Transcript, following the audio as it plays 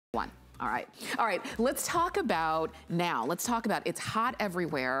All right. All right, let's talk about it's hot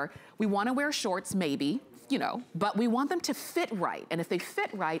everywhere. We wanna wear shorts, maybe, you know, but we want them to fit right. And if they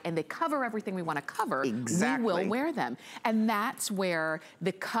fit right and they cover everything we wanna cover, we will wear them. And that's where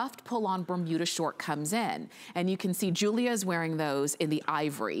the cuffed pull-on Bermuda short comes in. And you can see Julia's wearing those in the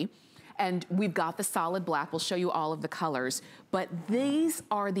ivory. And we've got the solid black. We'll show you all of the colors. But these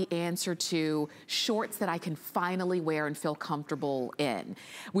are the answer to shorts that I can finally wear and feel comfortable in.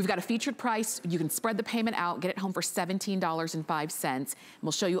 We've got a featured price. You can spread the payment out, get it home for $17.05. And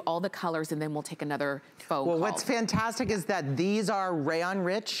we'll show you all the colors, and then we'll take another phone call. What's fantastic is that these are rayon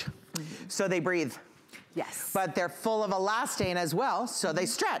rich, so they breathe. Yes. But they're full of elastane as well, so they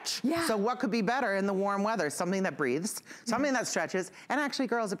stretch. Yeah. So what could be better in the warm weather? Something that breathes, something that stretches, and actually,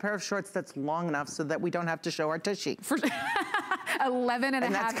 girls, a pair of shorts that's long enough so that we don't have to show our tushy. 11 and a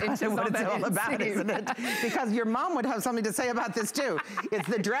half inches. That's what it's all about, isn't it? Because your mom would have something to say about this too. It's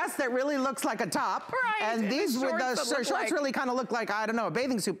the dress that really looks like a top. Right. And these with the shorts really kind of look like, I don't know, a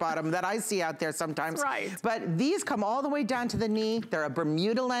bathing suit bottom that I see out there sometimes. Right. But these come all the way down to the knee. They're a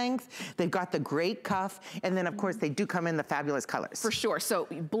Bermuda length. They've got the great cuff. And then, of course, they do come in the fabulous colors. For sure. So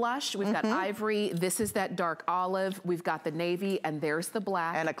blush, we've got ivory. This is that dark olive. We've got the navy, and there's the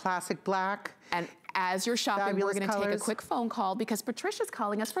black. And a classic black. And as you're shopping, fabulous we're going to take a quick phone call because Patricia's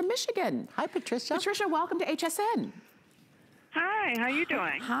calling us from Michigan. Hi, Patricia. Patricia, welcome to HSN. Hi, how you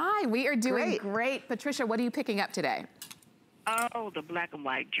doing? Hi, we are doing great. Patricia, what are you picking up today? Oh, the black and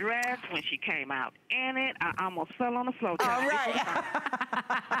white dress. When she came out in it, I almost fell on the floor. All right.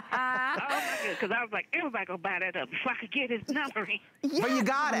 Oh, my goodness, because I was like, everybody go buy that up before I could get his numbering. Yeah, but you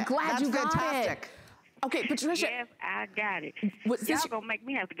got it. I'm glad That's you got fantastic. it. Okay, Patricia. Yes, I got it. Y'all gonna make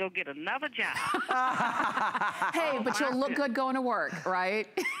me have to go get another job. Hey, but you'll look good going to work, right?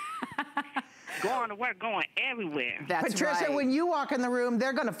 Going to work, going everywhere. That's Patricia, right. when you walk in the room,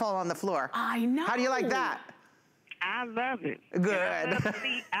 they're going to fall on the floor. I know. How do you like that? I love it. Good.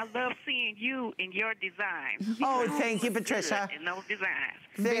 I love seeing you in your designs. Oh, thank you, Patricia. In those designs.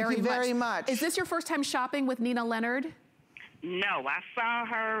 Thank you very much. Is this your first time shopping with Nina Leonard? No, I saw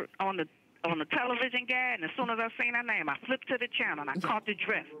her on the television guide, and as soon as I seen her name, I flipped to the channel, and I caught the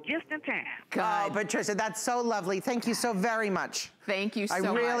dress just in time. Good. Oh, Patricia, that's so lovely. Thank you so very much. Thank you so much.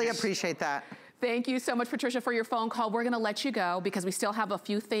 I really appreciate that. Thank you so much, Patricia, for your phone call. We're gonna let you go because we still have a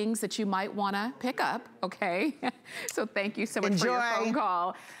few things that you might wanna pick up, okay? So thank you so much for your phone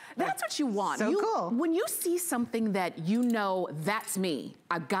call. That's what you want. So cool. When you see something that you know, that's me,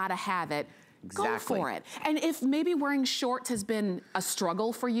 I gotta have it, go for it. And if maybe wearing shorts has been a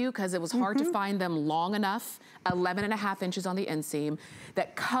struggle for you because it was hard to find them long enough, 11 and a half inches on the inseam,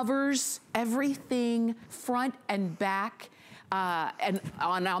 that covers everything front and back, and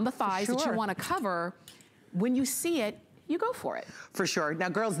on the thighs that you want to cover, when you see it, you go for it. For sure. Now,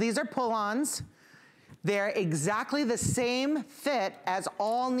 girls, these are pull-ons. They're exactly the same fit as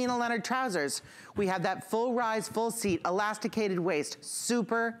all Nina Leonard trousers. We have that full rise, full seat, elasticated waist,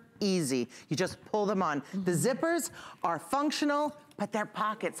 super easy. You just pull them on. The zippers are functional, but they're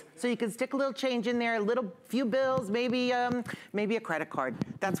pockets. So you can stick a little change in there, a little few bills, maybe a credit card.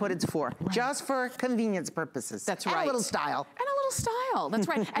 That's what it's for. Just for convenience purposes. That's and right. a little style. And a little style, that's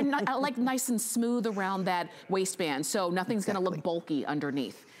right. And like nice and smooth around that waistband, so nothing's gonna look bulky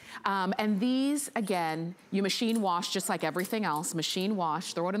underneath. And these, again, you machine wash just like everything else. Machine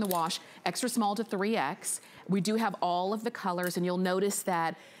wash, throw it in the wash, extra small to 3X. We do have all of the colors, and you'll notice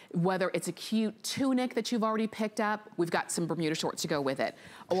that whether it's a cute tunic that you've already picked up, we've got some Bermuda shorts to go with it.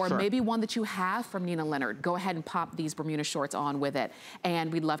 Or maybe one that you have from Nina Leonard, go ahead and pop these Bermuda shorts on with it.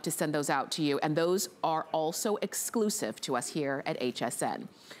 And we'd love to send those out to you. And those are also exclusive to us here at HSN.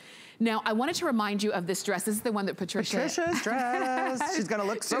 Now, I wanted to remind you of this dress. This is the one that Patricia's dress. She's gonna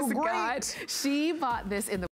look so great. She bought this in the